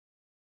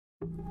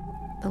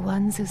The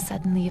ones who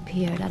suddenly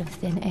appeared out of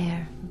thin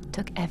air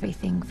took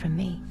everything from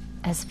me.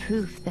 As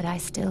proof that I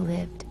still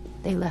lived,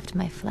 they left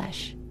my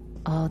flesh,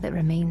 all that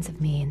remains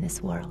of me in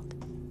this world.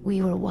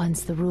 We were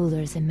once the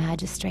rulers and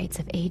magistrates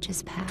of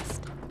ages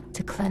past.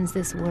 To cleanse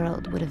this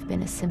world would have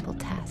been a simple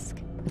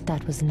task, but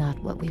that was not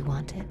what we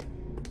wanted.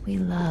 We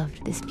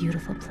loved this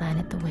beautiful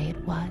planet the way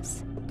it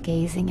was.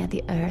 Gazing at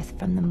the Earth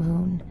from the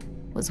moon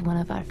was one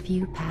of our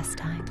few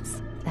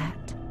pastimes.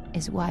 That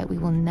is why we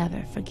will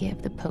never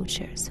forgive the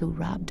poachers who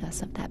robbed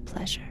us of that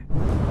pleasure.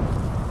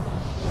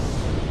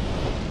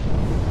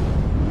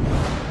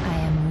 I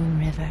am Moon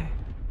River.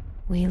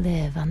 We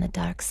live on the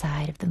dark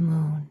side of the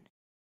moon.